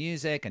like the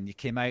music, and you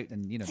came out,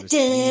 and you know,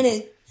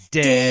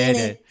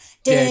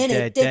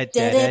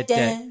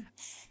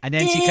 and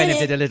then she kind of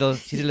did a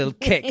little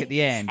kick at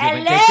the end.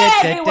 Hello,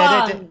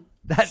 everyone.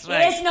 That's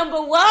right. Here's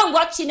number one.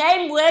 What's your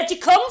name? Where'd you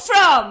come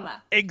from?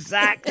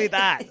 Exactly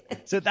that.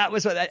 So that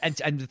was what.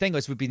 And the thing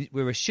was, we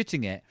were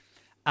shooting it,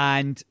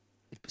 and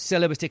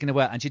Scylla was taking a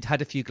while, and she'd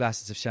had a few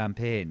glasses of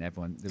champagne.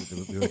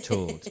 We were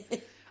told,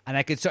 and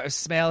I could sort of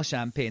smell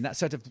champagne. That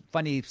sort of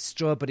funny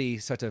strawberry,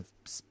 sort of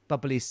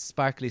bubbly,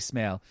 sparkly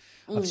smell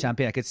of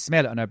champagne. I could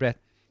smell it on her breath.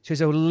 She was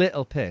a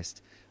little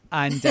pissed,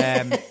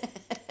 and.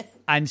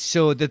 And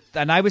so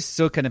and I was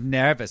so kind of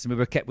nervous, and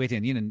we kept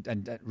waiting, you know,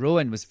 and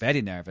Rowan was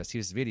very nervous. He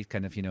was really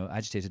kind of, you know,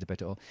 agitated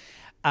about it all.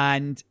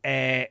 And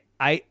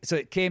so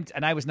it came,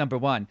 and I was number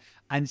one.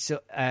 And so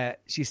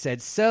she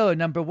said, "So,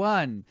 number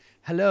one,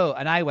 hello."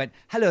 And I went,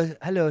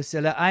 hello,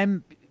 Scylla,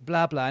 I'm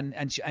blah, blah.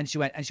 And she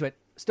went,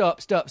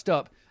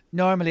 stop.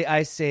 Normally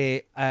I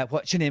say,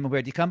 what's your name and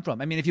where do you come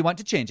from? I mean, if you want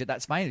to change it,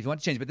 that's fine. If you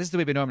want to change it, but this is the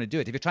way we normally do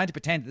it. If you're trying to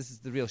pretend this is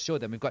the real show,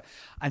 then we've got.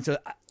 And so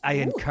I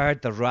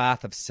incurred the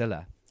wrath of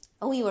Scylla.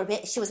 Oh,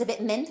 she was a bit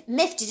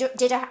miffed.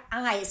 Did her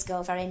eyes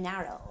go very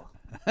narrow?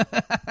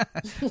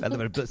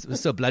 Well, it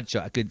was so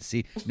bloodshot I couldn't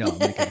see. No, I'm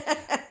really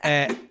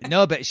kidding.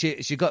 No, but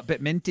she got a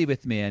bit minty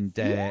with me, and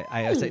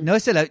I was like, "No,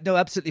 Scylla, no,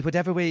 absolutely,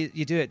 whatever way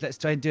you do it, let's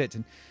try and do it."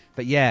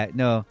 But yeah,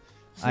 no,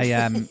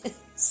 I'll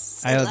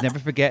never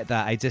forget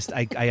that.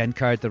 I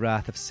incurred the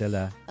wrath of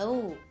Scylla.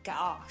 Oh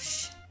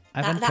gosh.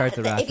 I've incurred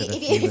the wrath of a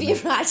few If you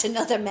write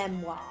another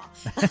memoir,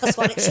 that's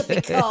what it should be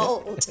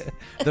called.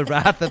 The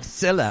Wrath of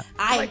Scylla.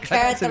 I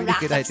incurred the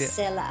wrath of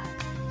Scylla.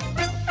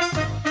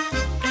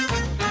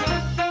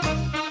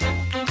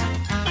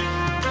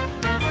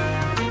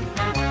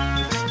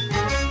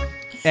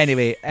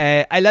 Anyway,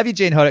 I love you,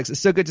 Jane Horrocks. It's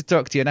so good to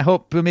talk to you, and I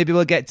hope maybe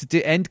we'll get to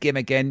do Endgame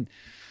again.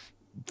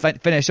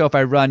 Finish off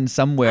our run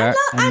somewhere.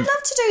 I'd love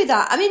to do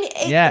that. I mean,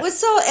 it was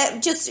so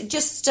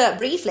just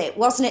briefly.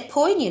 Wasn't it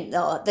poignant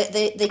though?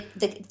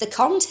 The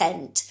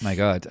content. My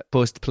God,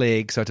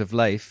 post-plague sort of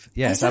life.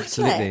 Yes,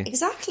 absolutely,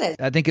 exactly.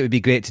 I think it would be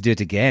great to do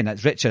it again.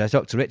 That's Richard. I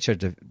talked to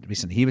Richard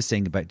recently. He was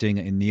saying about doing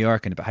it in New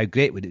York and about how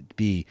great would it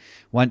be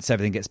once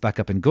everything gets back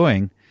up and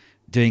going,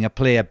 doing a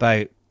play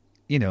about,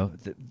 you know,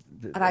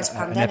 about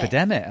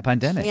a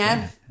pandemic.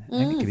 Yeah. I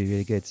think it could be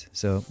really good.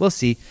 So we'll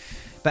see.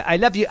 But I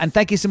love you, and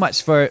thank you so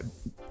much for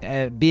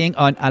being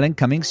on Alan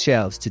Cumming's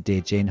shelves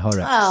today, Jane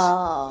Horrocks.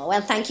 Oh,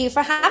 well, thank you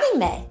for having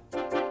me.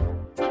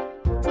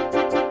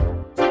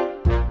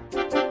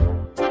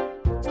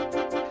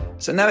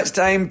 So now it's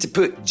time to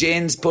put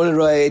Jane's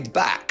Polaroid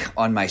back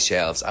on my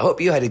shelves. I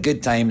hope you had a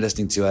good time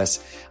listening to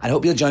us, and I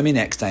hope you'll join me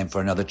next time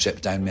for another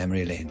trip down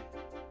memory lane.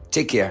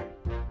 Take care.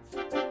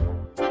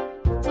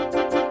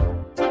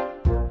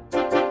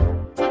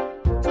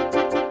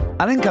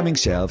 Alan Cumming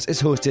Shelves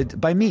is hosted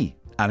by me,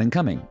 Alan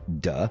Cumming,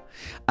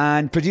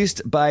 and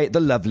produced by the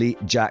lovely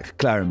Jack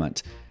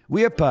Claremont.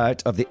 We are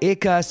part of the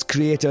Acast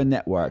Creator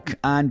Network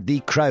and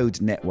the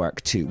Crowd Network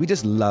too. We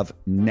just love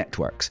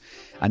networks.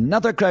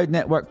 Another Crowd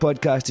Network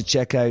podcast to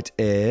check out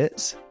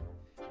is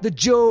The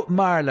Joe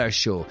Marler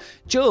Show.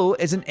 Joe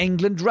is an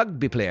England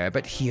rugby player,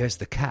 but here's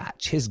the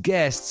catch. His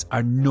guests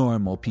are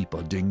normal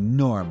people doing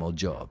normal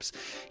jobs.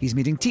 He's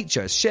meeting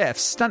teachers,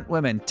 chefs, stunt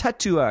women,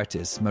 tattoo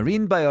artists,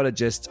 marine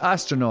biologists,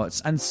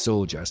 astronauts and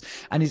soldiers.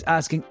 And he's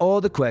asking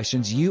all the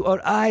questions you or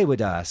I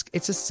would ask.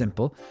 It's as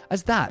simple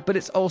as that, but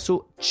it's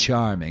also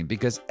charming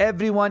because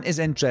everyone is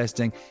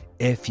interesting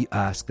if you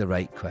ask the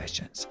right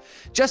questions.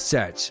 Just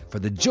search for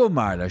The Joe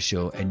Marler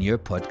Show in your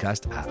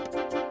podcast app.